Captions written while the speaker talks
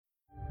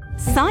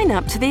Sign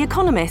up to The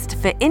Economist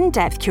for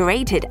in-depth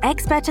curated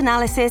expert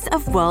analysis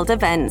of world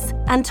events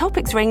and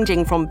topics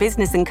ranging from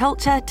business and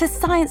culture to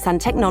science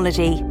and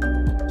technology.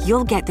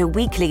 You'll get the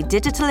weekly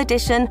digital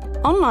edition,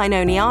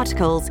 online-only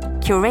articles,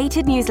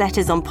 curated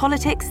newsletters on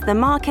politics, the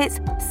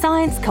markets,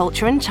 science,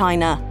 culture, and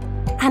China,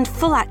 and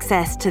full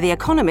access to The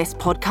Economist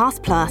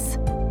Podcast Plus.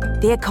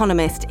 The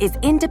Economist is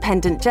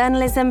independent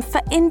journalism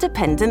for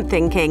independent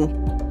thinking.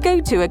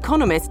 Go to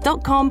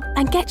economist.com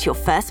and get your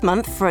first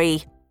month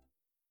free.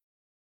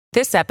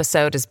 This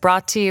episode is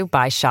brought to you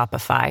by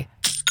Shopify.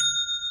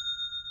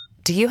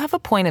 Do you have a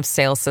point of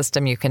sale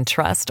system you can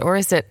trust, or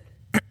is it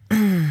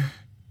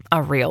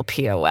a real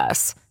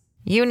POS?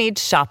 You need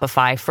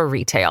Shopify for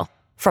retail.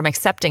 From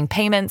accepting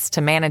payments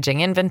to managing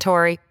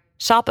inventory,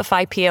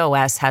 Shopify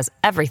POS has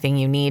everything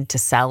you need to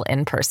sell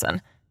in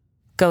person.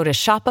 Go to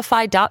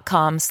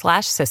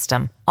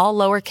shopify.com/system, all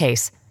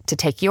lowercase, to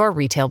take your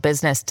retail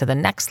business to the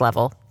next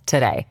level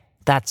today.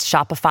 That's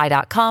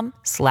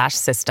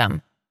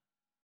shopify.com/system.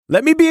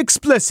 Let me be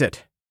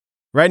explicit.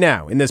 Right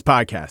now, in this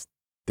podcast,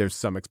 there's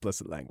some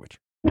explicit language.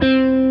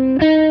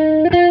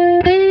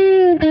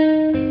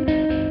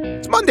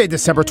 It's Monday,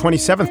 December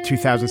 27th,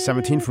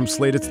 2017. From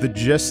Slate, it's The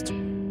Gist.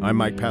 I'm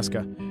Mike Pesca.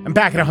 I'm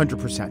back at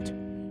 100%.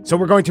 So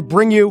we're going to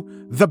bring you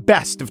the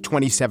best of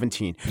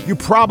 2017. You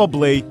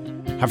probably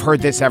have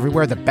heard this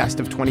everywhere, the best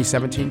of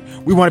 2017.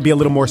 We want to be a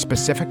little more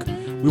specific.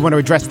 We want to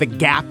address the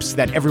gaps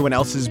that everyone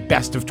else's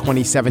best of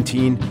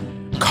 2017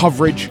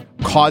 coverage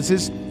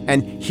causes.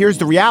 And here's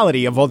the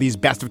reality of all these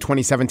best of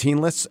 2017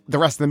 lists. The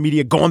rest of the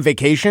media go on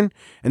vacation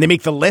and they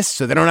make the list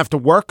so they don't have to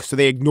work. So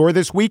they ignore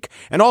this week.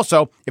 And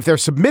also, if they're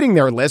submitting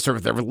their lists, or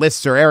if their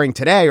lists are airing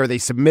today, or they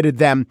submitted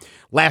them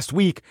last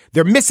week,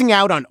 they're missing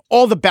out on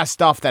all the best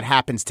stuff that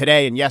happens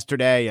today and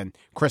yesterday and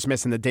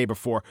Christmas and the day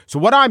before. So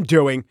what I'm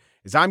doing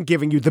is I'm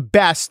giving you the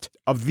best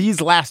of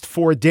these last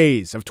 4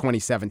 days of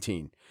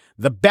 2017.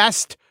 The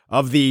best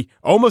of the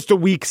almost a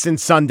week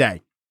since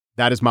Sunday.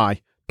 That is my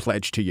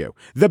pledge to you.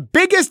 The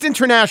biggest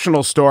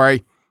international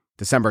story,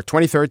 December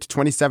 23rd to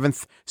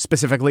 27th,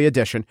 specifically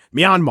edition,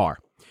 Myanmar.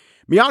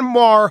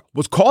 Myanmar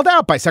was called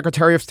out by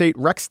Secretary of State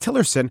Rex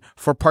Tillerson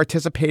for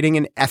participating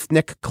in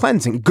ethnic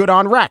cleansing. Good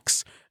on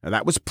Rex. Now,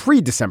 that was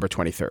pre-December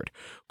 23rd.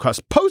 Because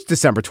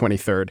post-December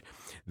 23rd,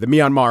 the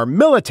Myanmar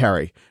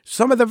military,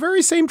 some of the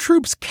very same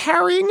troops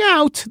carrying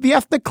out the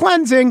ethnic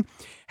cleansing,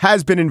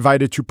 has been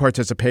invited to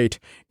participate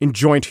in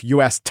joint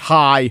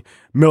U.S.-Thai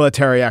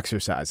military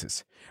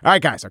exercises. All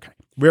right, guys, okay.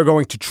 We're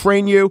going to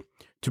train you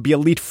to be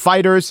elite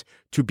fighters,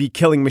 to be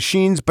killing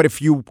machines. But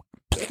if you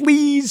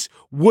please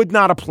would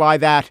not apply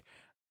that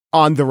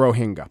on the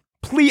Rohingya.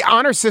 Please,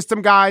 honor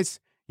system, guys.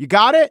 You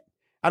got it?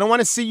 I don't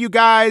want to see you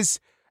guys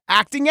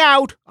acting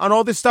out on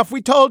all this stuff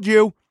we told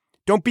you.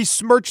 Don't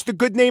besmirch the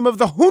good name of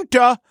the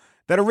junta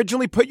that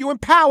originally put you in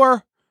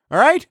power. All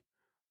right?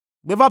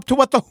 Live up to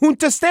what the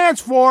junta stands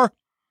for.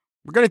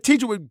 We're going to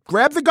teach you.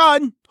 Grab the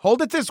gun.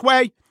 Hold it this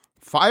way.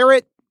 Fire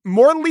it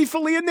more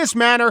lethally in this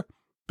manner.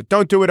 But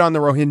don't do it on the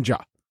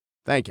Rohingya.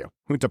 Thank you.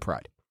 Junta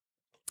pride.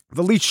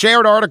 The least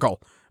shared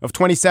article of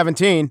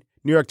 2017,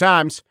 New York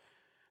Times,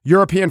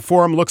 European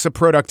Forum looks at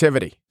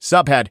productivity.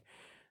 Subhead,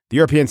 the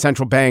European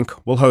Central Bank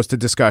will host a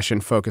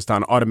discussion focused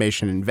on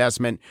automation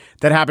investment.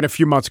 That happened a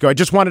few months ago. I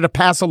just wanted to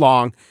pass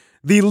along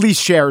the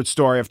least shared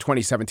story of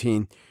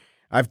 2017.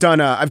 I've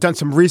done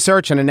some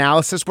research and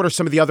analysis. What are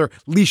some of the other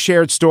least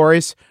shared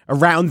stories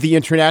around the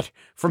internet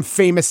from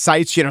famous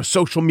sites,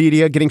 social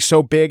media getting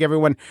so big,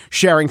 everyone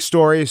sharing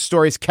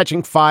stories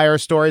catching fire,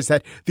 stories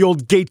that the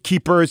old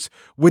gatekeepers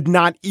would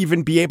not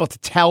even be able to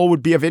tell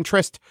would be of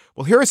interest?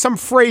 Well, here are some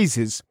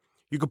phrases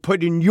you could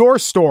put in your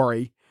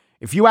story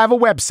if you have a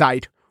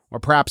website or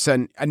perhaps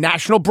a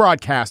national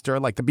broadcaster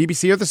like the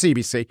BBC or the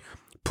CBC.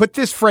 Put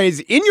this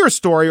phrase in your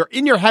story or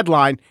in your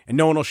headline and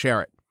no one will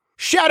share it.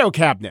 Shadow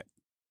cabinet.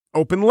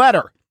 Open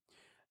letter,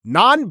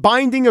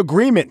 non-binding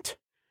agreement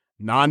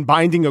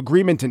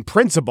in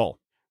principle,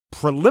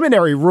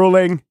 preliminary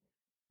ruling,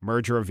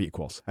 merger of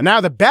equals. And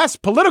now the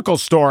best political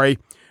story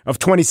of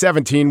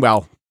 2017,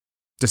 well,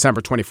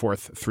 December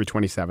 24th through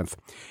 27th.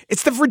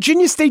 It's the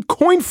Virginia State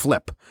coin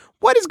flip.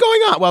 What is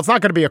going on? Well, it's not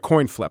going to be a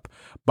coin flip,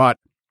 but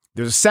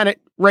there's a Senate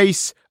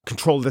race.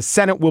 Control of the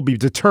Senate will be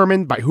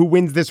determined by who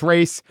wins this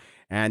race.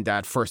 And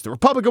at first the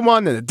Republican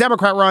won, then the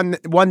Democrat won.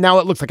 Now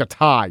it looks like a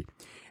tie.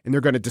 And they're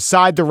going to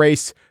decide the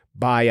race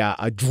by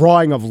a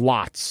drawing of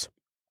lots.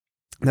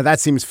 Now,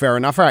 that seems fair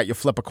enough. All right, you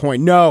flip a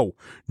coin. No.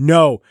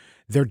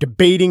 They're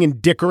debating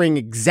and dickering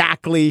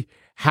exactly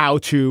how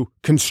to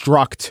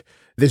construct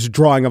this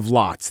drawing of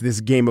lots, this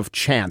game of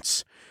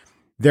chance.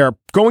 They're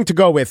going to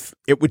go with,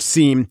 it would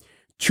seem,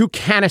 2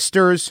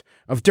 canisters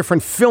of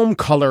different film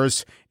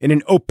colors in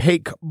an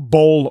opaque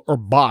bowl or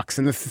box.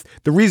 And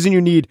the reason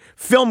you need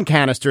film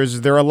canisters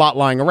is there are a lot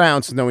lying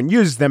around, so no one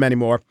uses them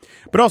anymore.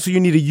 But also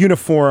you need a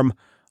uniform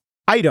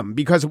item,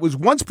 because it was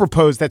once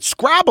proposed that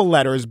Scrabble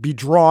letters be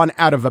drawn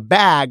out of a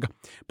bag,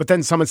 but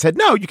then someone said,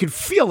 no, you could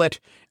feel it,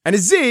 and a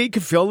Z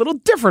could feel a little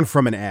different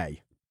from an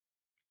A.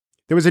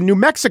 There was a New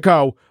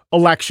Mexico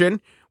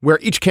election where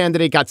each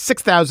candidate got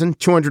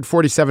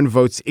 6,247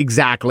 votes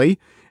exactly,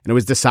 and it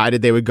was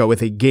decided they would go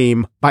with a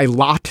game by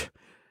lot.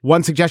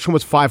 One suggestion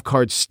was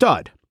 5-card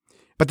stud.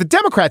 But the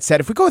Democrats said,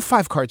 if we go with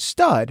 5-card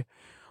stud,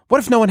 what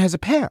if no one has a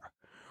pair?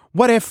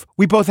 What if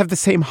we both have the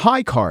same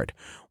high card?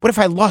 What if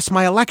I lost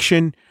my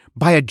election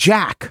by a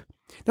jack?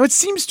 Now, it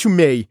seems to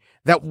me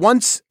that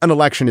once an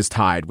election is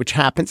tied, which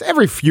happens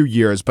every few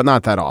years, but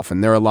not that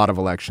often, there are a lot of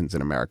elections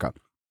in America,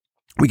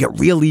 we get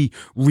really,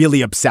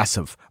 really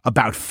obsessive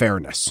about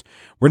fairness.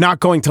 We're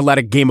not going to let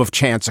a game of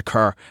chance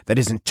occur that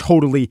isn't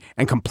totally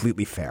and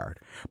completely fair.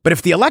 But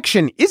if the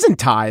election isn't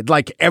tied,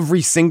 like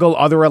every single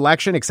other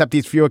election, except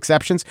these few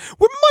exceptions,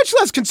 we're much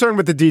less concerned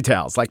with the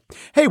details. Like,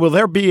 hey, will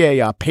there be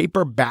a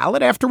paper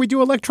ballot after we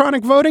do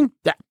electronic voting?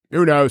 Yeah,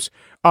 who knows?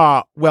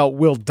 Well,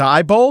 will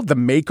Diebold, the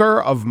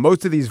maker of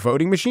most of these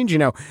voting machines,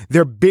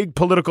 they're big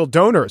political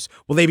donors.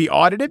 Will they be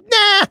audited?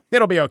 Nah,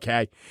 it'll be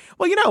okay.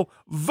 Well,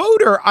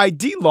 voter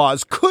ID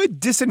laws could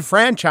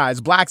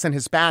disenfranchise blacks and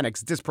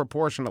Hispanics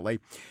disproportionately.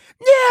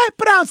 Yeah,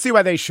 but I don't see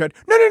why they should.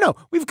 No.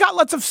 We've got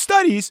lots of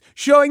studies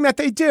showing that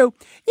they do.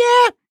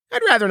 Yeah,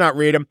 I'd rather not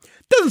read them.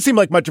 Doesn't seem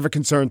like much of a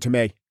concern to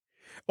me.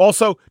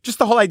 Also, just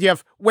the whole idea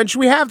of when should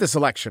we have this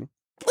election?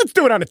 Let's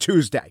do it on a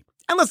Tuesday.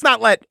 And let's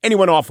not let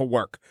anyone off of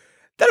work.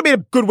 That'll be a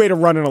good way to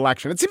run an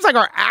election. It seems like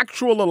our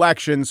actual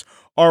elections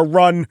are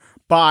run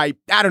by,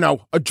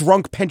 a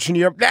drunk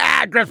pensioner.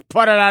 Just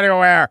put it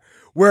anywhere.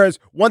 Whereas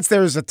once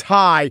there's a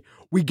tie,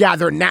 we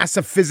gather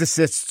NASA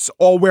physicists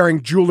all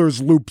wearing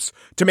jeweler's loops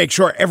to make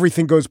sure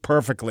everything goes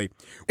perfectly.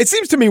 It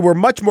seems to me we're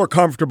much more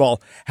comfortable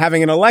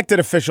having an elected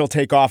official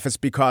take office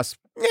because,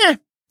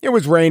 it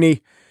was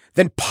rainy,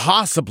 than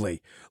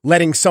possibly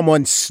letting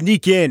someone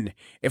sneak in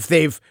if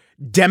they've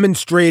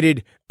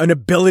demonstrated an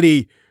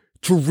ability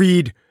to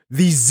read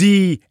the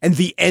Z and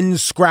the N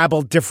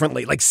Scrabble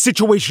differently, like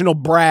situational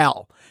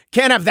braille.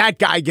 Can't have that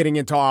guy getting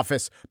into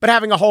office, but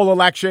having a whole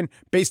election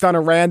based on a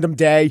random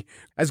day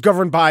as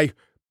governed by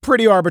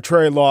pretty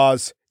arbitrary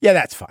laws, yeah,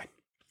 that's fine.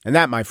 And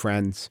that, my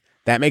friends,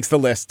 that makes the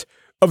list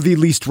of the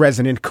least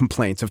resonant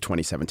complaints of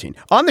 2017.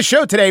 On the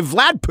show today,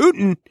 Vlad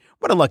Putin.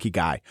 What a lucky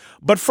guy.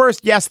 But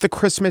first, yes,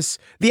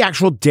 the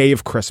actual day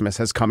of Christmas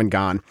has come and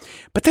gone.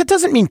 But that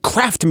doesn't mean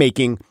craft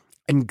making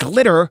and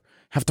glitter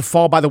have to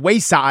fall by the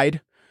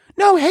wayside.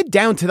 No, head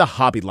down to the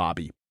Hobby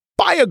Lobby,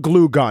 buy a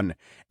glue gun,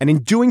 and in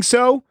doing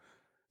so,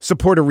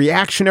 support a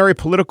reactionary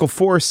political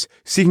force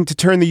seeking to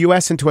turn the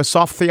U.S. into a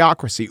soft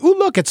theocracy. Ooh,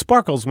 look, it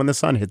sparkles when the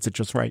sun hits it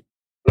just right.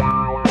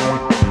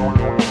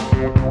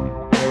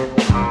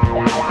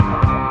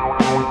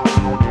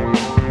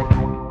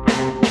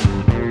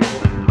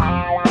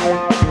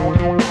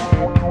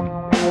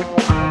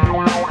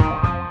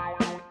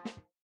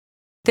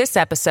 This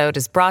episode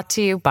is brought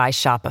to you by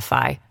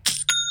Shopify.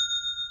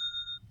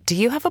 Do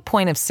you have a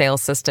point of sale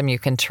system you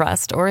can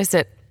trust, or is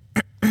it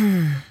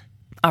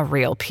a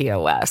real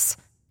POS?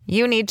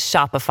 You need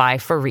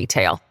Shopify for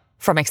retail.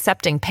 From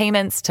accepting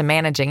payments to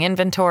managing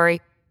inventory,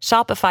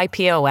 Shopify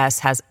POS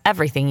has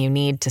everything you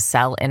need to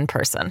sell in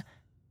person.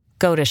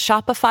 Go to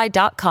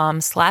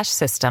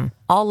shopify.com/system,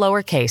 all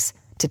lowercase,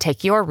 to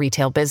take your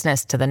retail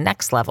business to the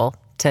next level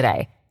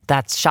today.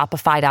 That's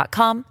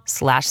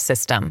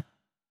shopify.com/system.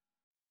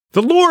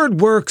 The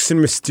Lord works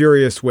in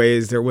mysterious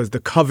ways. There was the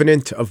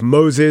covenant of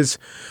Moses,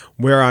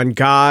 whereon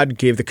God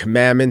gave the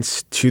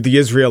commandments to the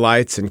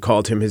Israelites and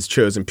called him his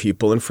chosen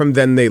people. And from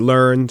then they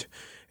learned,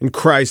 and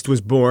Christ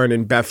was born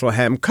in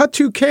Bethlehem. Cut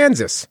to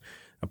Kansas.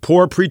 A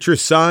poor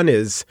preacher's son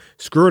is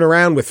screwing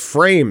around with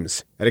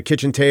frames at a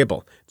kitchen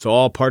table. It's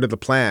all part of the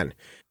plan.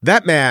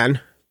 That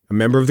man, a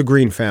member of the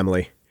Green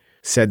family,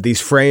 said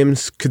these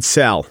frames could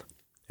sell,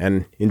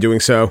 and in doing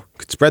so,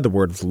 could spread the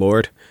word of the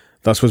Lord.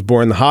 Thus was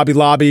born the Hobby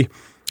Lobby.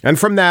 And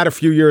from that, a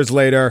few years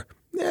later,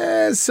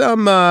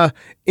 some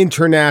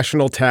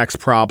international tax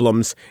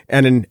problems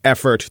and an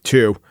effort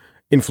to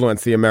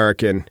influence the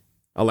American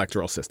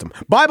electoral system.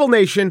 Bible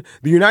Nation,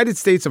 the United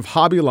States of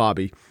Hobby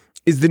Lobby,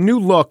 is the new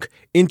look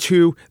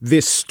into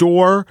this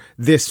store,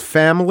 this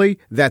family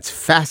that's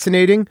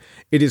fascinating.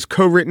 It is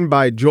co-written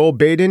by Joel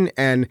Baden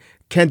and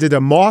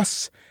Candida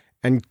Moss,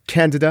 and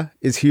Candida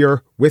is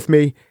here with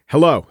me.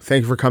 Hello.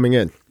 Thank you for coming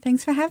in.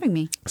 Thanks for having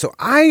me. So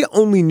I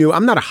only knew,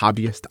 I'm not a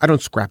hobbyist. I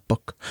don't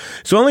scrapbook.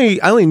 So I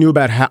only knew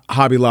about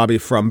Hobby Lobby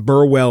from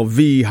Burwell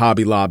v.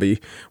 Hobby Lobby,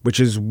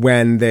 which is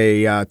when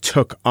they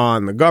took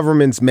on the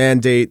government's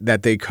mandate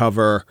that they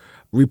cover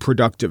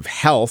reproductive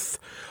health.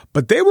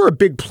 But they were a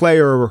big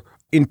player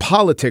in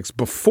politics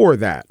before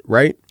that,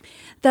 right?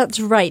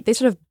 That's right. They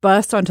sort of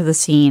burst onto the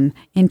scene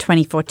in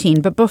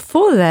 2014. But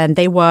before then,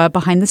 they were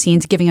behind the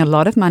scenes giving a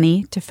lot of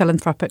money to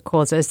philanthropic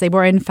causes. They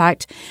were, in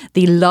fact,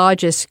 the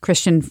largest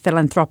Christian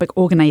philanthropic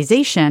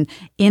organization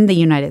in the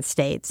United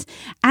States.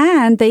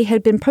 And they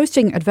had been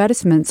posting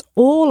advertisements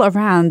all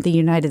around the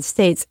United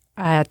States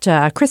at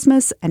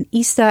Christmas and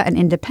Easter and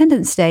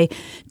Independence Day,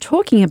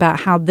 talking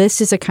about how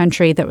this is a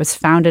country that was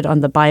founded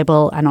on the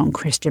Bible and on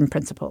Christian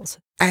principles.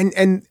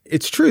 And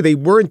it's true. They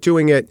weren't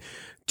doing it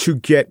to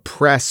get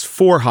press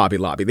for Hobby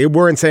Lobby. They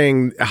weren't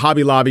saying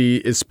Hobby Lobby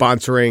is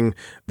sponsoring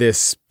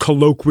this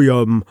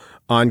colloquium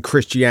on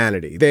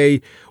Christianity.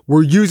 They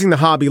were using the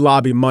Hobby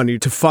Lobby money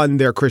to fund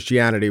their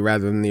Christianity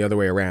rather than the other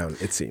way around,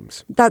 it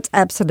seems. That's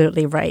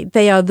absolutely right.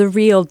 They are the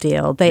real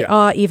deal. They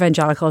are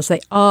evangelicals.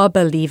 They are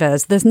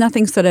believers. There's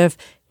nothing sort of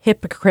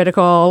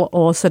hypocritical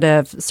or sort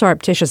of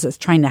surreptitious that's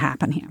trying to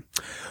happen here.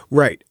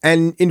 Right.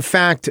 And in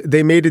fact,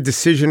 they made a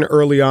decision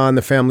early on,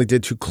 the family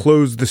did, to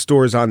close the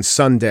stores on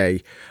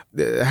Sunday.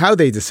 How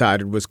they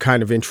decided was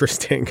kind of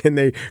interesting, and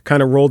they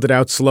kind of rolled it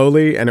out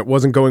slowly, and it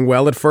wasn't going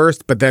well at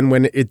first. But then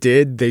when it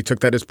did, they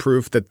took that as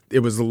proof that it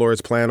was the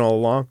Lord's plan all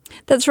along.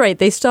 That's right.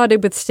 They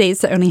started with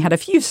states that only had a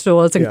few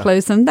stores and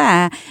closed them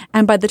there.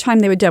 And by the time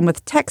they were done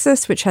with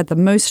Texas, which had the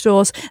most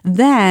stores,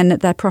 then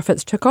their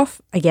profits took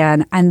off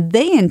again. And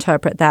they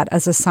interpret that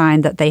as a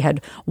sign that they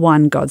had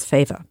won God's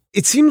favor.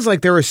 It seems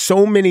like there are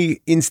so many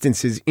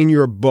instances in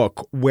your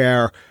book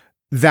where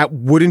that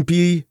wouldn't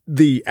be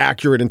the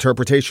accurate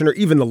interpretation or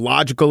even the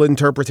logical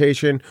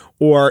interpretation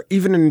or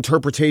even an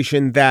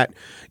interpretation that,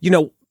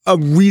 a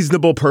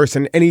reasonable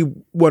person,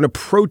 anyone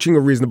approaching a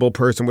reasonable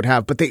person would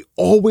have, but they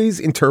always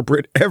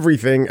interpret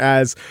everything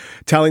as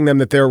telling them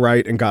that they're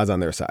right and God's on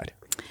their side.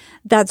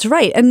 That's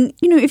right. And,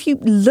 if you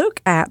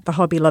look at the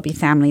Hobby Lobby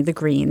family, the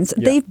Greens,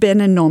 they've been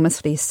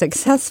enormously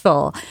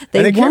successful.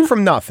 They came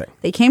from nothing.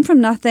 They came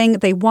from nothing.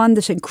 They won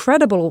this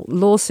incredible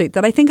lawsuit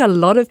that I think a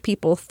lot of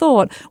people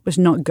thought was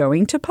not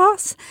going to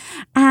pass.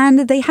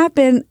 And they have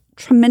been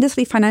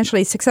tremendously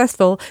financially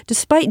successful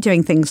despite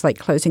doing things like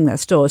closing their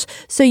stores.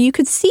 So you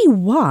could see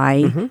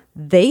why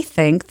they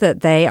think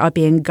that they are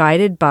being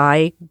guided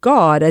by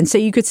God. And so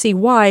you could see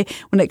why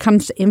when it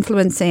comes to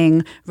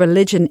influencing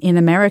religion in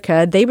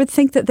America, they would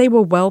think that they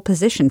were well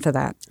positioned for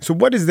that. So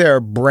what is their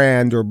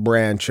brand or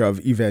branch of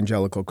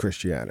evangelical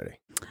Christianity?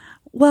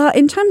 Well,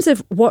 in terms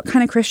of what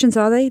kind of Christians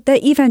are they? They're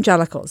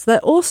evangelicals. They're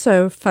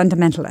also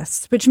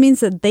fundamentalists, which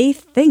means that they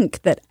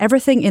think that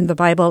everything in the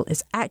Bible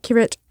is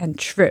accurate and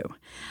true.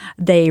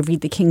 They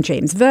read the King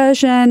James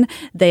Version.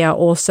 They are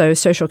also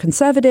social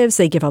conservatives.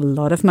 They give a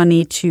lot of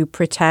money to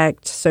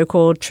protect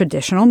so-called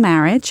traditional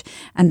marriage,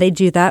 and they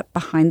do that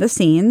behind the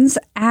scenes.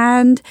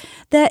 And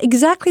they're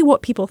exactly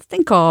what people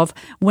think of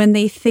when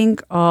they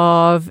think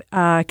of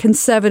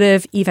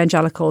conservative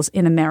evangelicals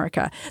in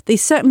America. They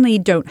certainly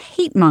don't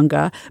hate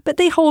monger, but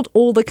they hold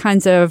all the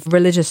kinds of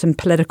religious and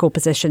political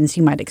positions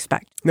you might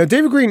expect. Now,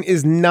 David Green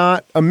is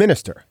not a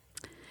minister.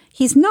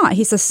 He's not.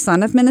 He's a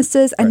son of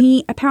ministers, and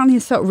he apparently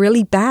has felt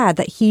really bad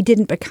that he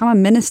didn't become a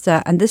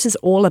minister, and this is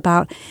all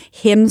about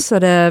him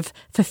sort of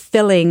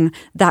fulfilling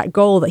that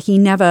goal that he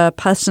never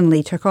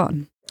personally took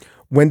on.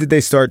 When did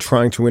they start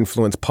trying to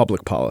influence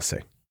public policy?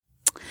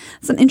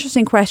 It's an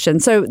interesting question.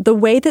 So the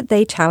way that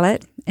they tell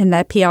it in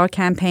their PR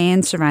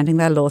campaign surrounding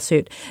their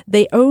lawsuit,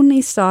 they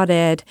only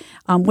started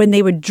when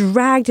they were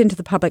dragged into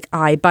the public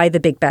eye by the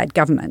big bad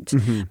government.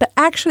 But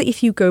actually,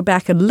 if you go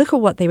back and look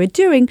at what they were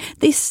doing,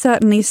 they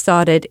certainly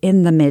started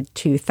in the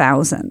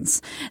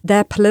mid-2000s.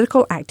 Their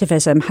political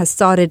activism has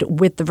started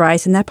with the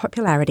rise in their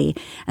popularity.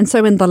 And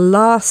so in the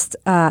last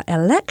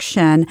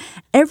election,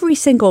 every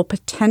single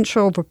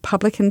potential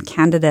Republican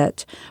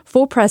candidate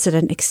for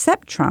president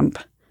except Trump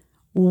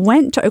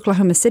went to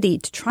Oklahoma City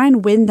to try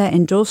and win their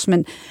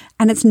endorsement.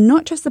 And it's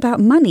not just about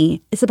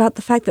money. It's about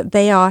the fact that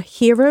they are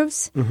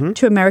heroes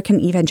to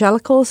American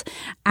evangelicals.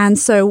 And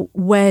so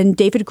when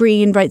David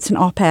Green writes an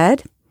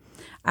op-ed,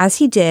 as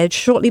he did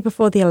shortly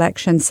before the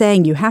election,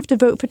 saying you have to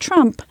vote for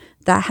Trump,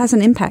 that has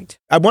an impact.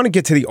 I want to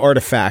get to the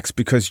artifacts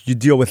because you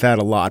deal with that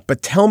a lot.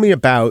 But tell me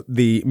about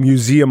the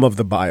Museum of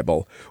the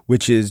Bible,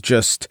 which is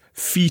just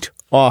feet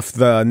off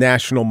the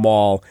National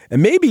Mall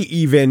and maybe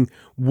even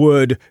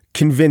would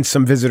convince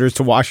some visitors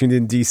to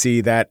Washington,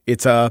 D.C. that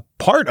it's a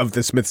part of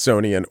the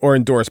Smithsonian or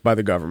endorsed by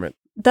the government.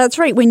 That's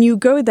right. When you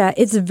go there,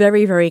 it's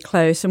very, very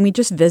close. And we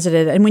just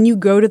visited. And when you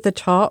go to the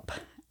top,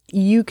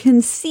 you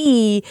can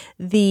see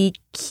the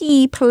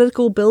key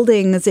political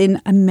buildings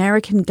in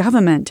American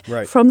government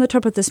from the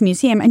top of this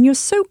museum. And you're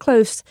so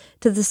close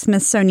to the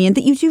Smithsonian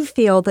that you do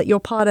feel that you're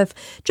part of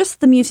just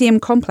the museum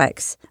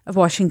complex of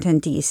Washington,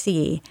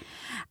 D.C.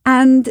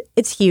 And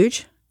it's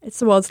huge. It's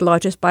the world's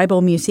largest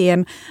Bible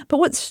museum. But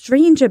what's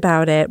strange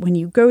about it when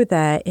you go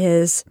there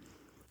is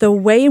the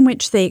way in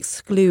which they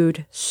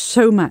exclude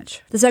so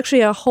much. There's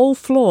actually a whole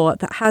floor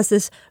that has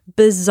this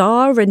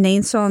bizarre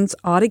Renaissance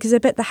art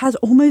exhibit that has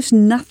almost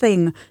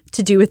nothing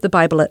to do with the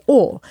Bible at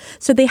all.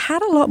 So they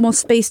had a lot more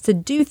space to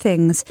do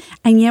things.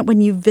 And yet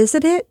when you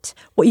visit it,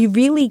 what you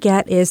really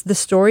get is the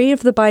story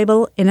of the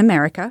Bible in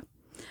America,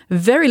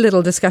 very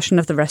little discussion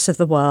of the rest of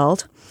the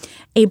world,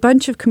 a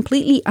bunch of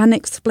completely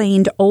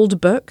unexplained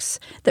old books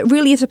that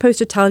really are supposed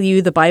to tell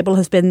you the Bible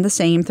has been the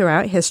same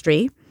throughout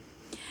history.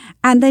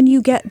 And then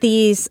you get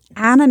these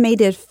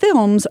animated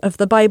films of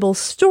the Bible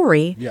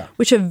story,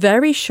 which are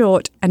very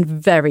short and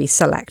very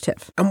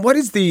selective. And what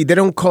is they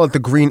don't call it the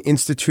Green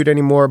Institute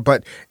anymore,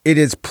 but it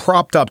is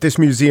propped up. This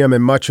museum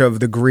and much of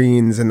the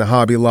Greens and the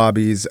Hobby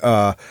Lobby's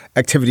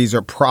activities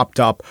are propped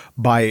up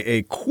by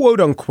a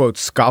quote-unquote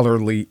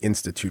scholarly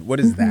institute. What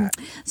is that?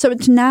 So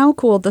it's now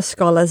called the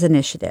Scholars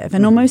Initiative,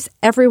 and almost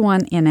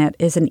everyone in it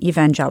is an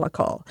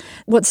evangelical.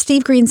 What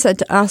Steve Green said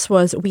to us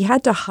was we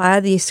had to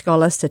hire these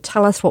scholars to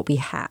tell us what we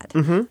had.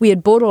 We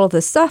had bought all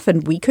this stuff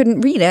and we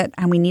couldn't read it,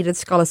 and we needed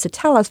scholars to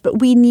tell us, but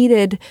we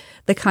needed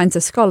the kinds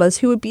of scholars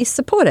who would be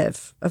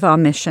supportive of our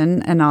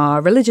mission and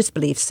our religious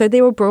beliefs. So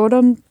they were brought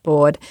on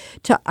board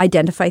to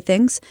identify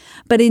things.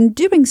 But in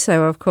doing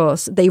so, of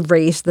course, they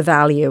raised the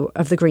value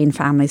of the Green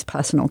family's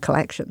personal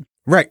collection.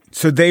 Right.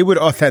 So they would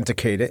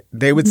authenticate it.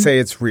 They would say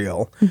it's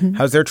real.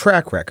 How's their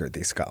track record,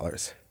 these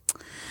scholars?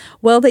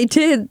 Well, they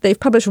did. They've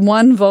published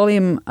one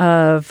volume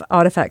of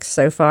artifacts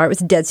so far. It was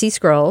Dead Sea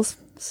Scrolls,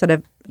 sort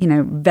of,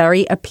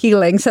 very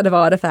appealing set of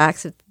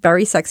artifacts, a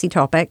very sexy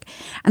topic.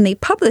 And they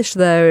published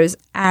those.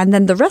 And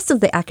then the rest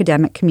of the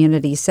academic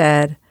community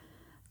said,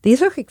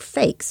 these look like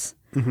fakes.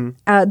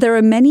 There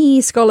are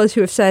many scholars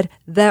who have said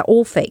they're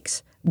all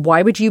fakes.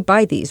 Why would you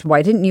buy these?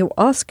 Why didn't you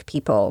ask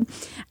people?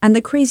 And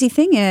the crazy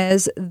thing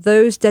is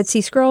those Dead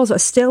Sea Scrolls are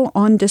still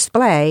on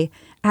display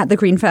at the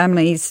Green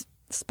family's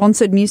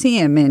sponsored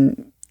museum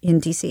in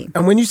D.C.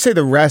 And when you say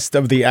the rest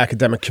of the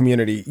academic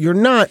community, you're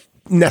not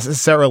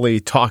necessarily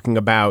talking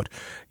about,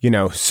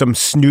 some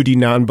snooty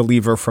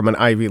non-believer from an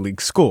Ivy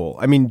League school.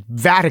 I mean,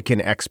 Vatican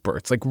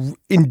experts, like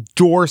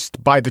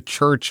endorsed by the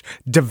church,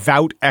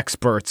 devout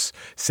experts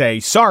say,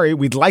 sorry,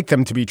 we'd like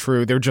them to be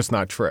true. They're just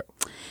not true.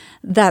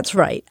 That's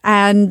right.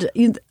 And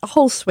a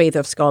whole swathe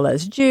of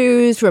scholars,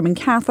 Jews, Roman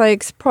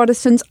Catholics,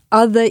 Protestants,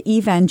 other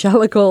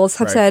evangelicals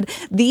have said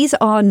these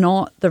are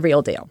not the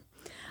real deal.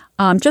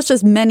 Just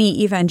as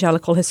many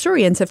evangelical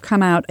historians have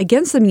come out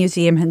against the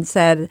museum and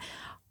said,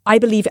 I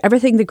believe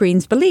everything the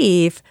Greens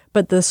believe,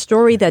 but the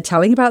story they're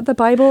telling about the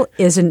Bible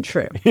isn't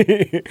true.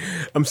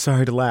 I'm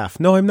sorry to laugh.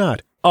 No, I'm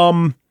not.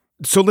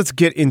 So let's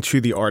get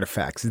into the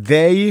artifacts.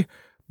 They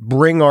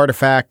bring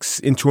artifacts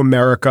into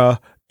America.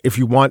 If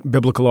you want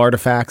biblical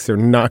artifacts, they're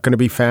not going to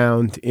be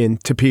found in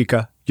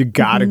Topeka. You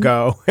got to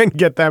go and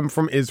get them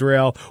from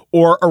Israel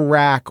or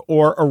Iraq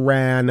or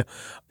Iran.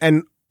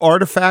 And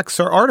artifacts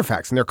are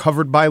artifacts, and they're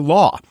covered by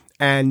law.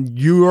 And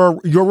your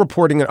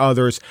reporting and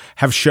others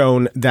have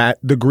shown that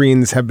the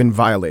Greens have been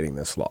violating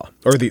this law,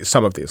 or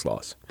some of these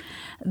laws.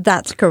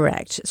 That's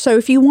correct. So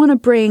if you want to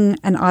bring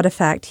an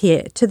artifact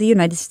here to the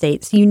United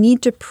States, you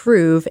need to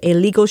prove a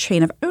legal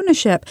chain of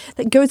ownership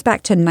that goes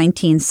back to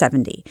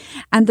 1970.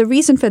 And the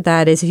reason for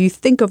that is if you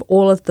think of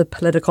all of the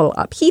political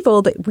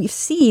upheaval that we've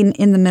seen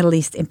in the Middle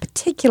East in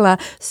particular,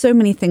 so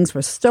many things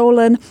were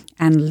stolen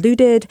and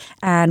looted.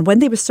 And when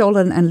they were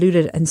stolen and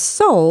looted and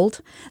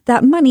sold,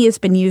 that money has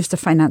been used to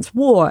finance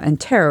war and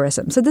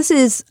terrorism. So this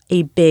is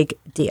a big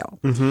deal.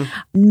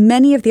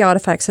 Many of the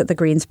artifacts that the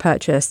Greens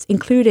purchased,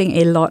 including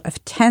a lot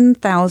of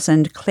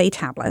 10,000 clay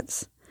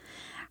tablets,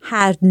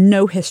 had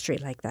no history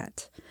like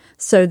that.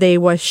 So they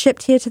were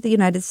shipped here to the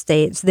United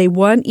States. They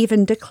weren't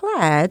even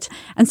declared.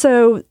 And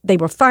so they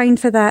were fined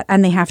for that,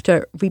 and they have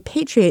to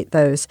repatriate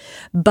those.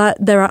 But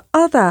there are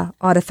other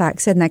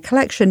artifacts in their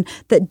collection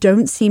that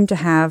don't seem to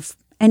have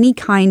any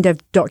kind of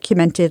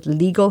documented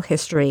legal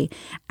history.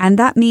 And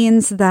that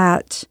means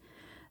that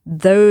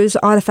those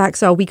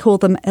artifacts we call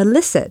them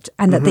illicit,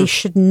 and that they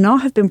should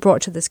not have been brought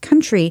to this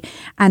country,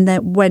 and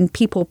that when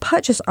people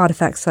purchase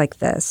artifacts like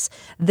this,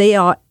 they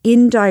are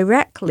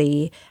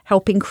indirectly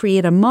helping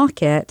create a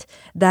market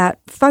that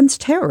funds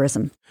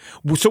terrorism.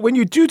 So when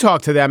you do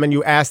talk to them and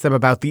you ask them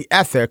about the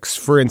ethics,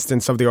 for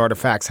instance, of the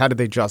artifacts, how do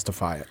they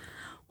justify it?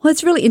 Well,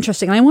 it's really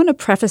interesting. And I want to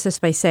preface this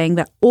by saying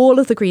that all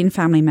of the Green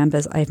family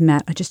members I've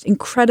met are just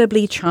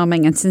incredibly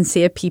charming and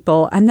sincere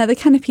people. And they're the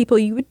kind of people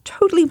you would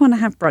totally want to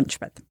have brunch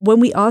with. When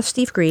we asked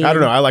Steve Green... I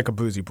don't know. I like a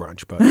boozy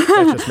brunch, but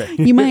that's just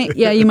me. you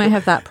might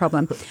have that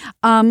problem.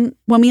 When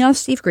we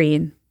asked Steve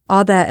Green,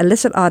 are there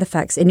illicit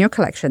artifacts in your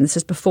collection? This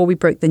is before we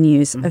broke the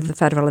news of the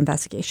federal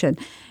investigation.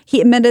 He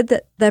admitted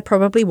that there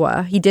probably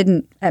were. He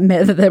didn't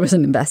admit that there was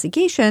an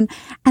investigation.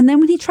 And then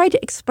when he tried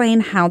to explain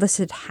how this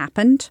had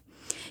happened,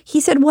 he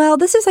said, well,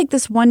 this is like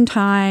this one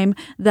time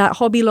that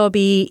Hobby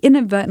Lobby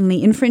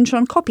inadvertently infringed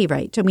on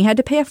copyright, and we had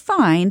to pay a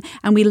fine,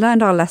 and we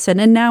learned our lesson,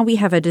 and now we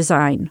have a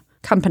design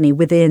company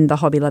within the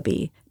Hobby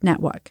Lobby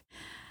network.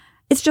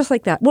 It's just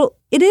like that. Well,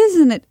 it is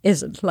and it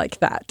isn't like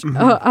that,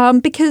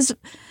 because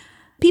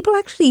people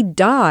actually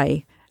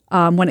die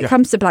when it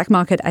comes to black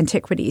market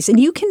antiquities. And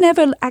you can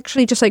never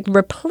actually just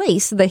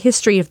replace the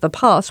history of the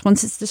past.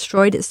 Once it's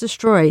destroyed, it's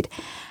destroyed.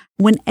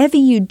 Whenever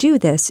you do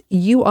this,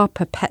 you are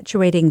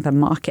perpetuating the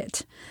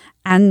market.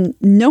 And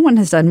no one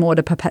has done more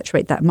to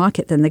perpetuate that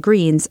market than the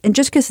Greens. And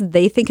just because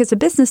they think it's a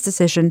business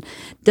decision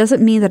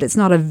doesn't mean that it's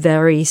not a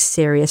very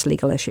serious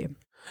legal issue.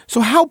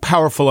 So how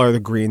powerful are the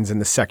Greens in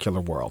the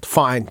secular world?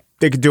 Fine,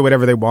 they could do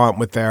whatever they want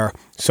with their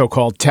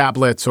so-called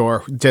tablets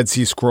or Dead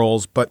Sea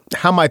Scrolls, but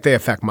how might they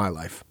affect my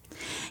life?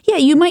 Yeah,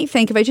 you might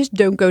think if I just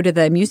don't go to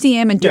their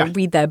museum and don't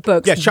read their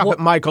books. Yeah, shop at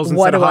Michael's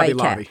instead of Hobby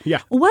Lobby.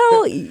 Yeah.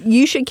 Well,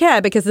 you should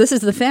care because this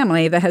is the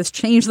family that has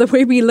changed the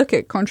way we look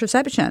at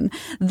contraception.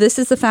 This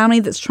is the family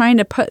that's trying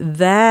to put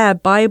their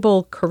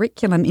Bible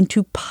curriculum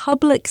into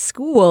public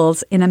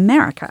schools in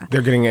America.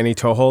 They're getting any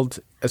toehold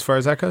as far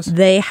as that goes?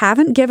 They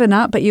haven't given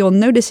up, but you'll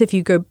notice if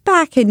you go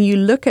back and you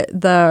look at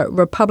the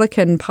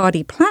Republican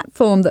Party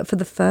platform that for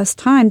the first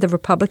time, the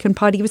Republican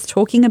Party was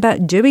talking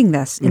about doing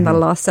this in the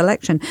last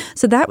election.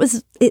 So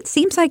it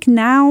seems like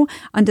now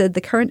under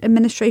the current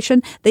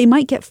administration, they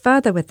might get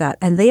further with that.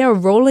 And they are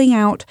rolling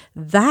out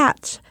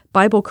that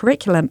Bible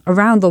curriculum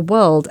around the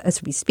world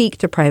as we speak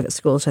to private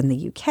schools in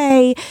the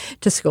UK,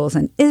 to schools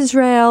in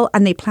Israel,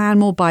 and they plan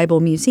more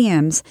Bible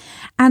museums.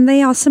 And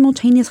they are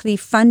simultaneously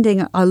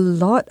funding a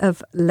lot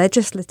of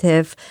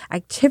legislative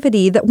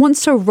activity that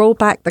wants to roll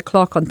back the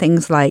clock on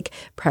things like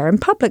prayer in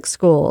public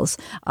schools,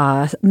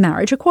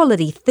 marriage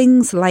equality,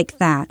 things like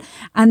that.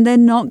 And they're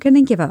not going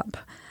to give up.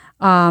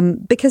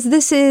 Because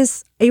this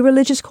is a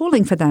religious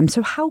calling for them.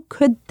 So how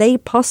could they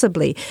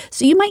possibly?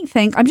 So you might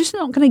think, I'm just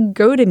not going to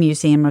go to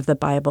Museum of the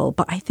Bible.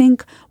 But I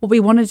think what we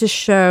wanted to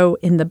show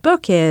in the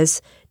book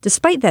is,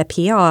 despite their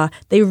PR,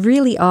 they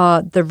really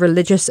are the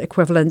religious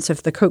equivalents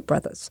of the Koch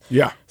brothers.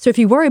 Yeah. So if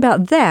you worry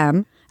about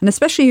them, and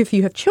especially if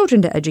you have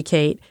children to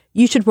educate,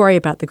 you should worry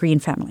about the Green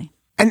family.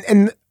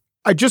 And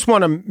I just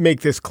want to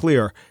make this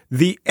clear.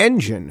 The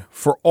engine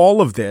for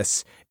all of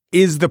this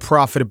is the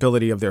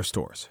profitability of their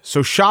stores.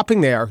 So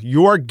shopping there,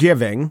 you're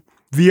giving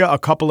via a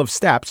couple of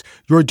steps,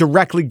 you're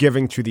directly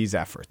giving to these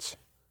efforts.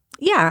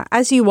 Yeah,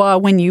 as you are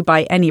when you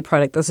buy any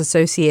product that's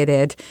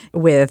associated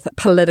with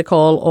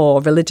political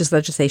or religious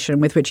legislation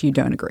with which you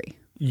don't agree.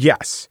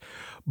 Yes.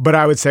 But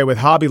I would say with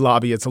Hobby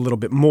Lobby, it's a little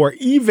bit more,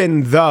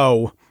 even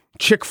though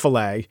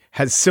Chick-fil-A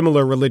has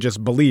similar religious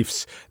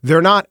beliefs,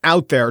 they're not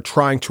out there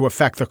trying to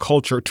affect the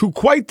culture to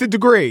quite the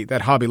degree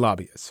that Hobby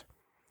Lobby is.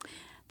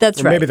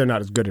 That's right. Maybe they're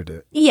not as good at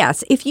it.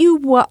 Yes. If you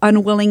were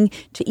unwilling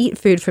to eat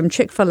food from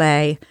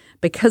Chick-fil-A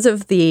because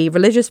of the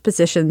religious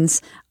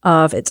positions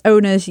of its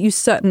owners, you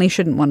certainly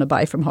shouldn't want to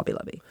buy from Hobby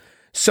Lobby.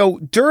 So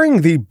during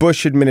the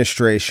Bush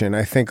administration,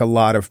 I think a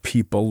lot of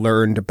people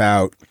learned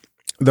about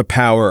the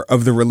power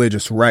of the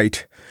religious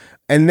right.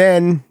 And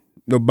then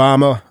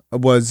Obama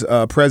was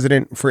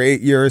president for 8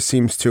 years,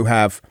 seems to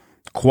have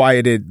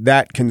quieted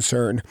that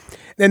concern.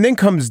 And then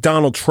comes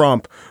Donald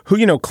Trump,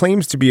 who,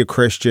 claims to be a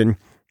Christian.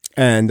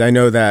 And I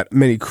know that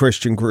many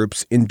Christian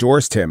groups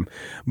endorsed him,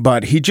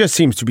 but he just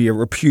seems to be a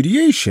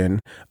repudiation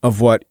of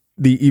what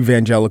the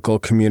evangelical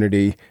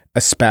community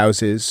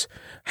espouses.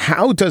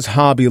 How does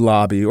Hobby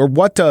Lobby, or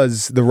what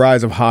does the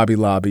rise of Hobby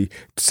Lobby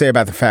say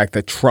about the fact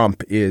that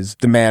Trump is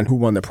the man who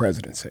won the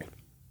presidency?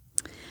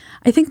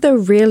 I think the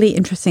really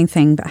interesting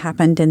thing that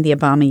happened in the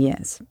Obama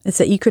years is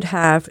that you could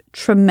have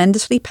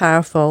tremendously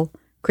powerful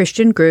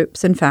Christian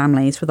groups and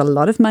families with a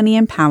lot of money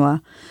and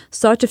power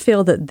start to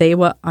feel that they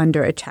were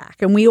under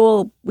attack. And we've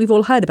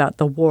all heard about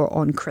the war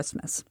on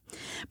Christmas.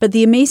 But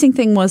the amazing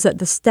thing was that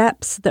the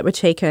steps that were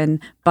taken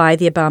by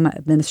the Obama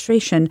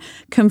administration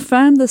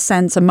confirmed the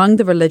sense among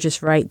the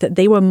religious right that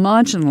they were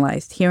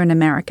marginalized here in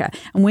America.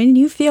 And when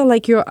you feel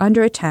like you're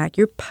under attack,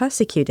 you're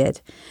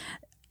persecuted,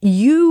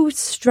 you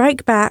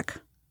strike back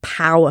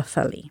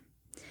powerfully.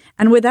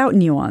 And without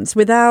nuance,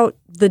 without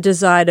the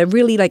desire to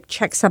really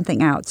check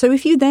something out. So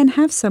if you then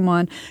have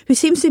someone who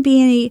seems to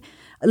be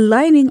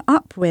lining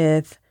up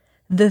with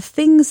the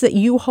things that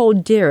you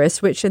hold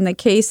dearest, which in the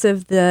case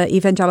of the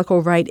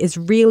evangelical right is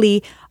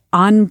really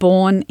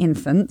unborn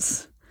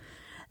infants,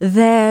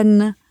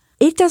 then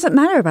it doesn't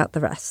matter about the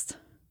rest.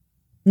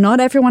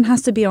 Not everyone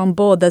has to be on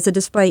board. There's a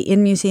display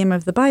in Museum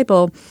of the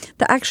Bible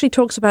that actually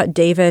talks about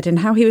David and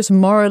how he was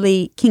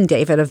King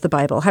David of the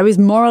Bible, how he was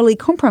morally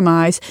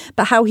compromised,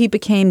 but how he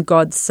became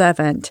God's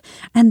servant.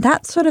 And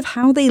that's sort of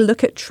how they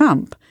look at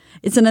Trump.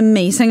 It's an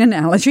amazing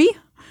analogy,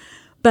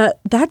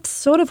 but that's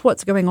sort of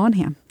what's going on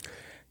here.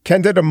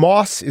 Candida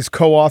Moss is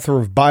co-author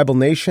of Bible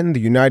Nation,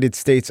 the United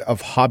States of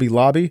Hobby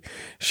Lobby.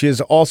 She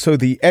is also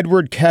the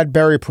Edward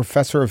Cadbury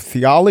Professor of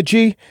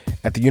Theology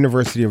at the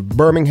University of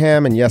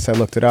Birmingham. And yes, I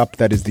looked it up.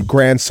 That is the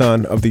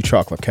grandson of the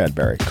chocolate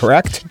Cadbury,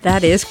 correct?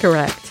 That is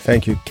correct.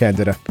 Thank you,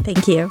 Candida.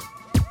 Thank you.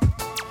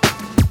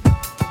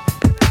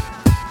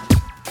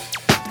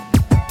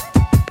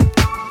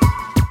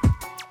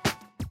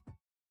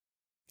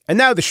 And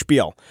now the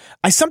spiel.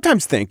 I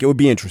sometimes think it would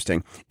be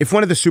interesting if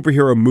one of the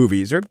superhero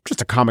movies, or just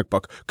a comic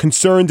book,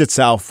 concerned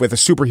itself with a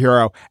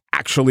superhero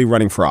actually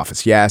running for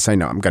office. Yes, I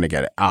know, I'm going to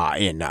get it.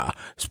 In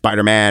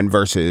Spider-Man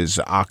versus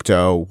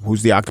Octo,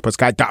 who's the octopus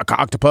guy? Doc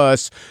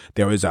Octopus.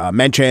 There was a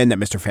mention that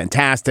Mr.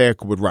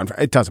 Fantastic would run for,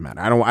 it doesn't matter.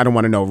 I don't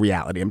want to know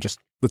reality.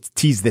 Let's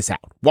tease this out.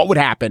 What would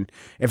happen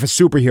if a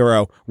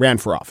superhero ran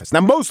for office?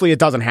 Now, mostly it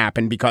doesn't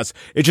happen because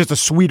it's just a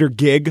sweeter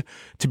gig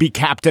to be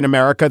Captain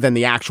America than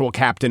the actual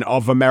Captain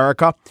of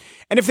America.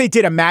 And if they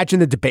did, imagine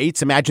the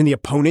debates, imagine the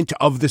opponent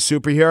of the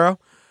superhero.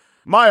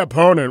 My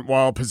opponent,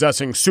 while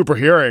possessing super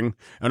hearing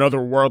and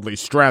otherworldly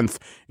strength,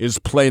 is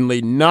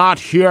plainly not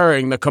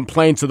hearing the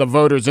complaints of the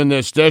voters in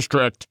this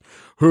district,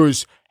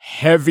 whose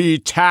heavy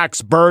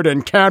tax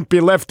burden can't be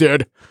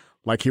lifted,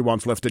 like he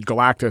once lifted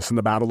Galactus in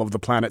the Battle of the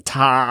Planet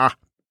Ta.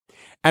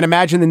 And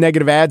imagine the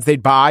negative ads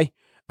they'd buy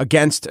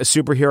against a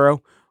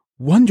superhero.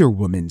 Wonder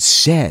Woman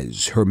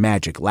says her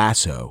magic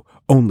lasso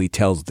only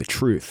tells the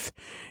truth,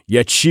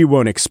 yet she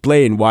won't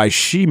explain why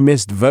she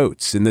missed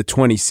votes in the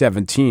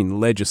 2017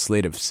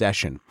 legislative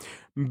session.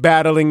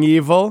 Battling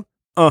evil?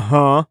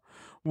 Uh-huh.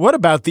 What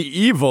about the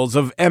evils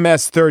of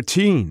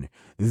MS-13?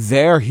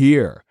 They're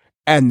here,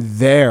 and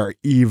they're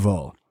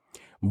evil.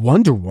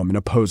 Wonder Woman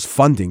opposed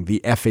funding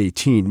the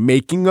F-18,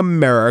 making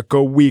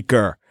America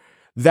weaker.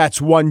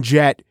 That's one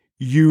jet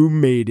you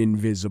made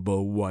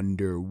invisible,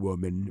 Wonder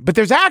Woman. But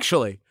there's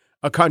actually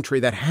a country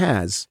that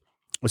has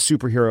a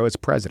superhero as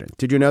president.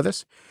 Did you know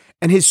this?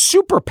 And his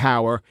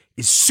superpower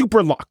is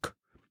super luck.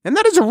 And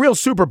that is a real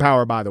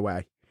superpower, by the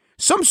way.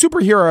 Some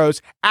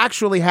superheroes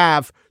actually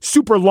have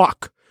super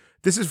luck.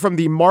 This is from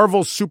the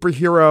Marvel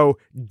Superhero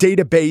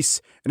Database,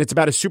 and it's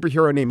about a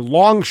superhero named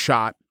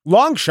Longshot.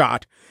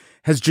 Longshot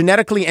has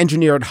genetically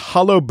engineered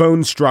hollow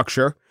bone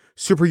structure,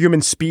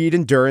 superhuman speed,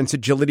 endurance,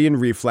 agility,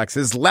 and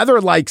reflexes,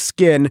 leather-like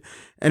skin,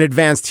 and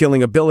advanced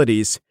healing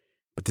abilities.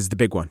 But this is the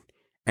big one.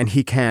 And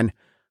he can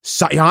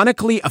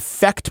psionically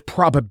affect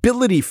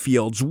probability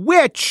fields,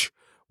 which,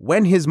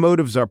 when his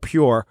motives are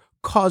pure,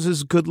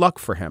 causes good luck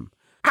for him.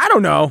 I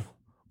don't know.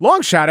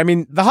 Longshot, I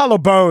mean, the hollow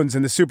bones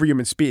and the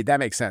superhuman speed, that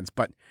makes sense.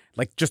 But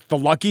like just the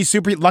lucky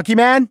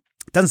man?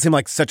 Doesn't seem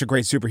like such a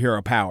great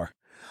superhero power.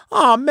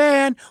 Aw,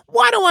 man,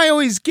 why do I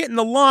always get in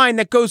the line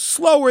that goes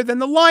slower than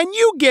the line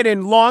you get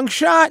in,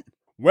 Longshot?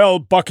 Well,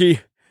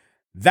 Bucky,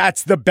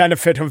 that's the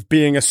benefit of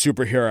being a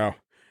superhero.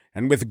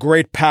 And with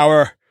great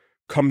power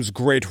comes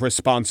great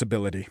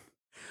responsibility.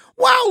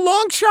 Wow,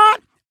 Longshot,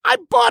 I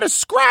bought a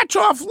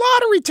scratch-off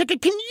lottery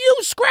ticket. Can you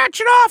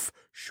scratch it off?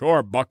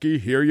 Sure, Bucky,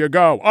 here you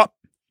go. Up.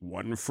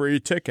 One free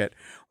ticket.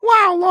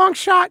 Wow,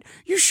 Longshot,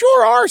 you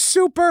sure are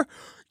super.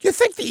 You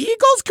think the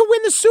Eagles can win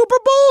the Super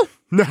Bowl?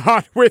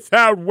 Not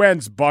without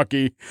Wentz,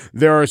 Bucky.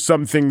 There are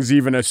some things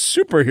even a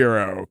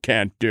superhero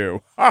can't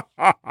do. Ha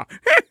ha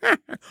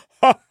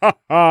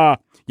ha.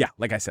 Yeah,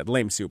 like I said,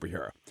 lame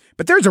superhero.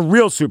 But there's a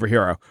real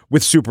superhero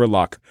with super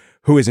luck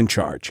who is in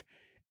charge.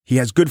 He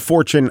has good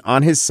fortune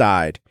on his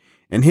side,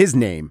 and his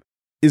name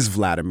is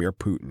Vladimir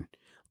Putin.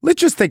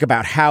 Let's just think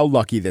about how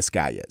lucky this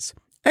guy is.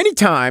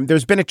 Anytime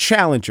there's been a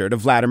challenger to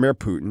Vladimir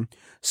Putin,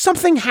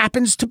 something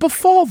happens to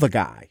befall the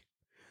guy.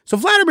 So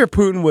Vladimir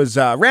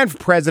Putin ran for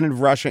president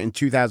of Russia in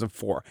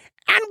 2004.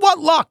 And what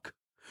luck!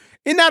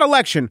 In that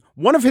election,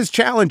 one of his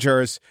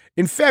challengers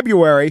in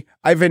February,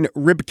 Ivan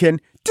Rybkin,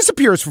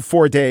 disappears for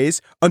 4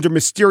 days under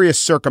mysterious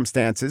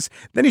circumstances.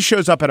 Then he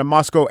shows up at a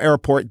Moscow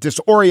airport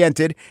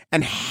disoriented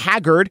and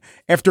haggard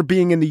after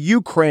being in the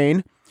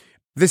Ukraine.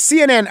 The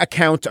CNN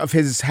account of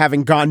his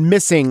having gone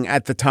missing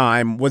at the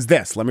time was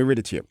this. Let me read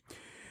it to you.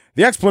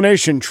 The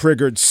explanation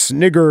triggered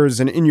sniggers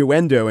and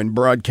innuendo in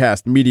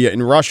broadcast media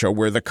in Russia,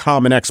 where the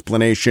common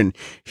explanation,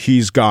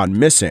 he's gone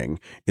missing,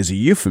 is a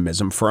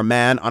euphemism for a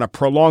man on a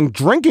prolonged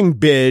drinking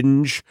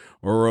binge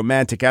or a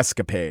romantic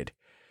escapade.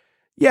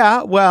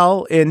 Yeah,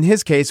 well, in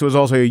his case, it was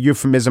also a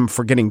euphemism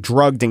for getting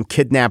drugged and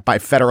kidnapped by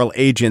federal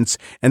agents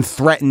and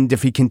threatened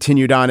if he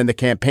continued on in the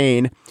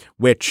campaign,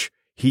 which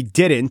he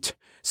didn't.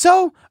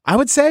 So I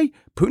would say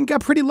Putin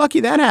got pretty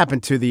lucky that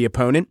happened to the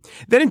opponent.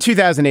 Then in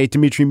 2008,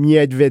 Dmitry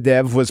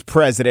Medvedev was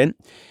president,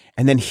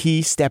 and then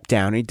he stepped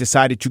down and he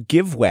decided to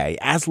give way,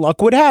 as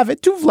luck would have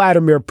it, to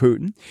Vladimir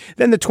Putin.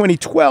 Then the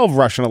 2012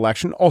 Russian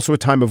election, also a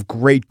time of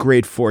great,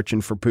 great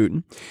fortune for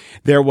Putin.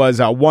 There was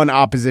one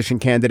opposition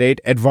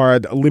candidate,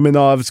 Edvard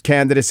Limanov's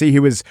candidacy. It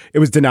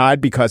was denied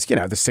because,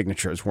 the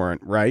signatures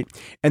weren't right.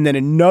 And then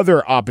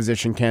another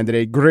opposition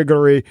candidate,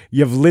 Grigory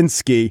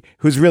Yavlinsky,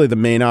 who's really the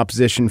main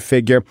opposition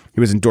figure. He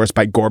was endorsed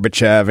by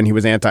Gorbachev and he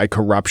was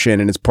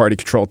anti-corruption and his party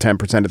controlled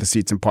 10% of the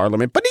seats in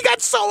parliament. But he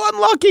got so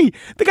unlucky.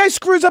 The guy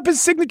screws up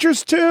his signatures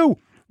too.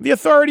 The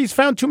authorities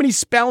found too many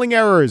spelling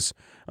errors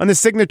on the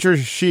signature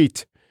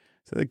sheet.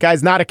 So the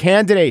guy's not a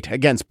candidate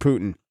against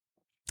Putin.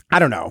 I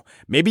don't know.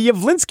 Maybe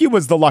Yavlinsky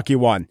was the lucky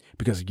one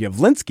because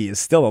Yavlinsky is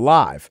still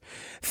alive.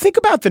 Think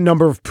about the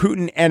number of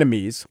Putin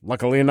enemies,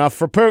 luckily enough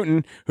for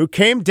Putin, who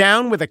came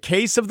down with a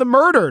case of the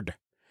murdered.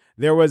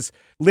 There was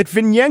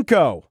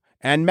Litvinenko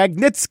and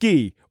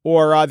Magnitsky,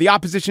 or the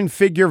opposition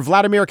figure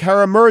Vladimir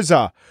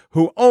Kara-Murza,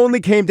 who only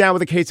came down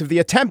with a case of the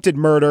attempted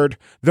murdered,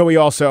 though he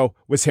also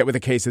was hit with a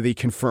case of the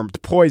confirmed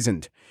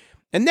poisoned.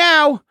 And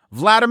now,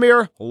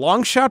 Vladimir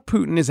Longshot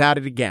Putin is at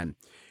it again.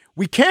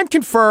 We can't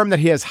confirm that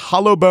he has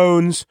hollow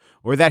bones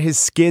or that his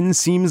skin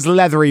seems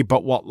leathery,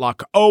 but what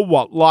luck, oh,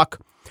 what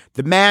luck.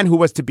 The man who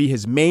was to be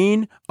his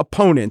main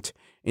opponent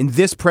in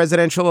this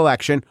presidential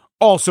election,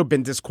 also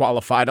been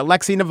disqualified.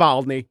 Alexei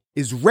Navalny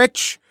is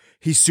rich.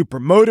 He's super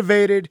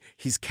motivated,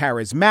 he's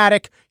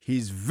charismatic,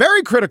 he's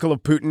very critical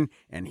of Putin,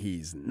 and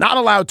he's not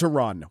allowed to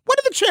run. What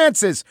are the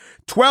chances?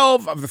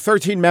 12 of the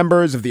 13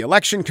 members of the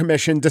election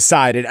commission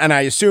decided, and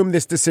I assume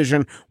this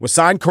decision was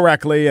signed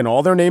correctly and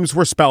all their names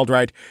were spelled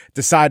right,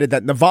 decided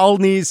that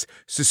Navalny's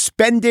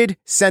suspended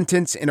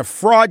sentence in a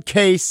fraud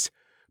case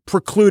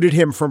precluded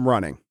him from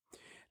running.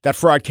 That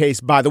fraud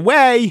case, by the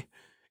way,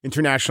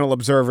 international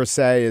observers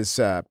say is,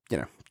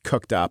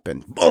 cooked up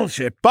and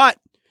bullshit, but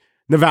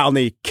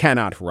Navalny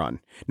cannot run.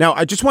 Now,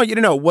 I just want you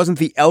to know, it wasn't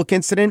the elk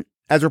incident,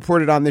 as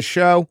reported on this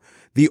show.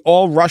 The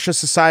All Russia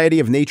Society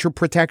of Nature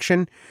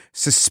Protection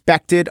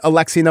suspected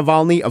Alexei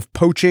Navalny of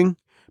poaching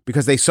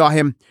because they saw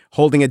him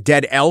holding a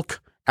dead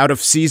elk out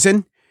of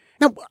season.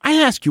 Now, I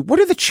ask you, what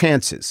are the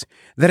chances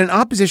that an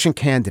opposition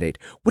candidate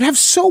would have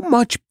so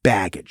much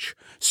baggage,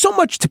 so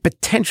much to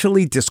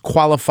potentially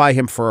disqualify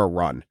him for a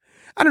run?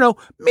 I don't know,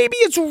 maybe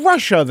it's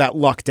Russia that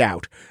lucked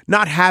out,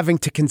 not having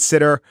to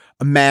consider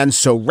a man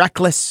so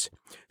reckless,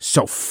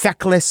 so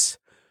feckless,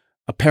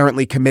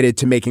 apparently committed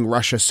to making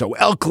Russia so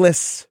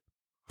elkless.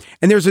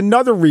 And there's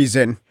another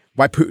reason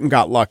why Putin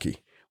got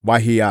lucky, why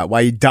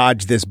he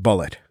dodged this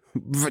bullet,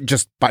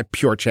 just by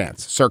pure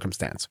chance,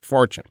 circumstance,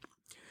 fortune.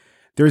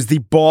 There's the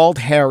bald,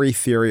 hairy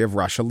theory of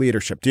Russia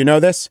leadership. Do you know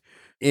this?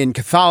 In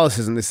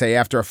Catholicism, they say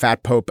after a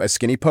fat pope, a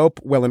skinny pope.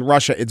 Well, in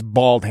Russia, it's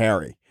bald,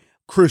 hairy.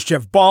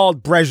 Khrushchev,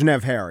 bald,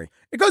 Brezhnev, hairy.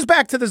 It goes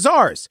back to the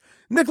czars.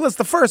 Nicholas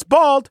I,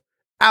 bald,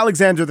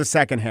 Alexander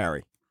II,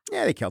 hairy.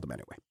 Yeah, they killed him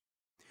anyway.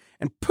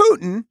 And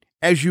Putin,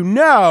 as you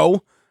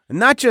know,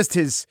 not just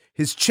his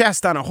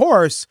chest on a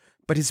horse,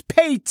 but his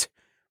pate,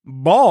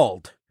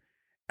 bald.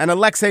 And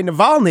Alexei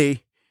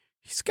Navalny,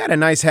 he's got a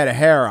nice head of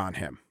hair on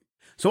him.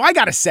 So I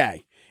gotta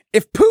say,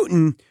 if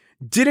Putin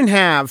didn't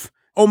have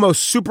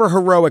almost super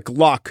heroic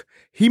luck,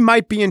 he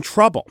might be in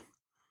trouble.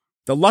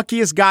 The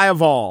luckiest guy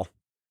of all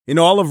in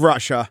all of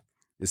Russia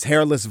is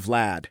hairless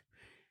Vlad.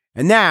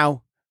 And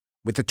now,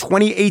 with the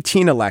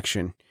 2018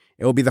 election,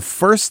 it will be the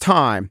first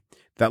time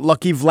that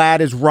lucky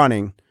Vlad is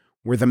running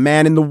where the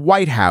man in the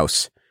White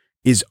House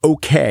is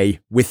okay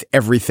with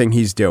everything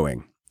he's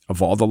doing.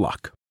 Of all the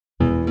luck.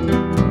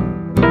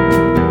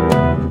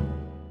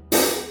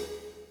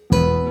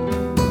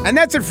 And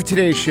that's it for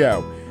today's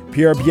show.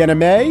 Pierre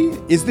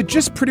Bien-Aimé is the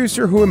GIST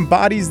producer who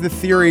embodies the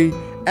theory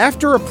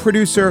after a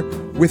producer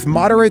with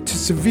moderate to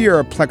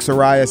severe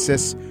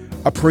plexoriasis,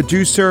 a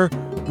producer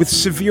with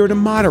severe to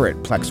moderate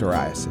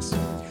plexoriasis.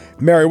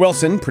 Mary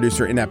Wilson,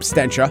 producer in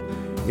absentia,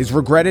 is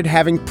regretted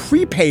having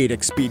prepaid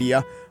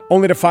Expedia,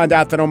 only to find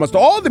out that almost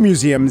all the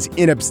museums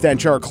in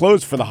absentia are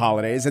closed for the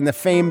holidays, and the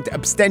famed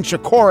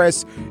absentia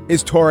chorus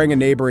is touring a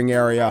neighboring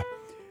area.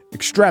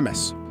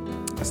 Extremis.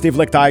 Steve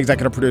Lichtai,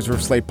 executive producer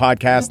of Slate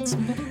Podcasts,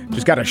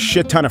 just got a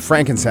shit ton of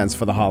frankincense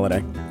for the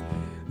holiday.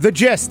 The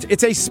Gist,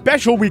 it's a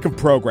special week of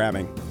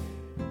programming.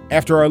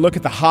 After our look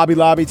at the Hobby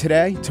Lobby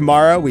today,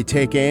 tomorrow we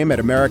take aim at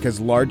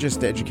America's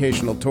largest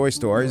educational toy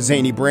store,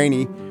 Zany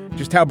Brainy.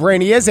 Just how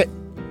brainy is it?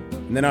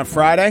 And then on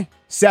Friday,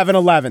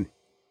 7-Eleven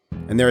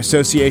and their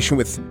association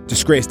with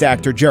disgraced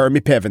actor Jeremy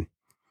Piven.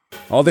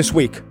 All this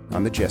week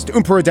on The Gist.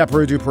 Umperu,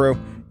 Deperu, Duperu,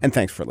 and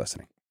thanks for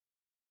listening.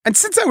 And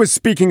since I was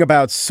speaking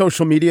about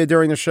social media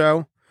during the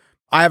show,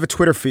 I have a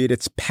Twitter feed.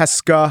 It's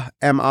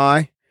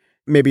PescaMI.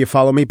 Maybe you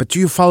follow me, but do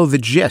you follow The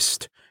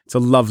Gist? It's a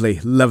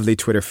lovely, lovely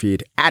Twitter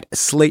feed at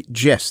Slate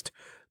Gist.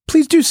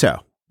 Please do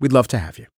so. We'd love to have you.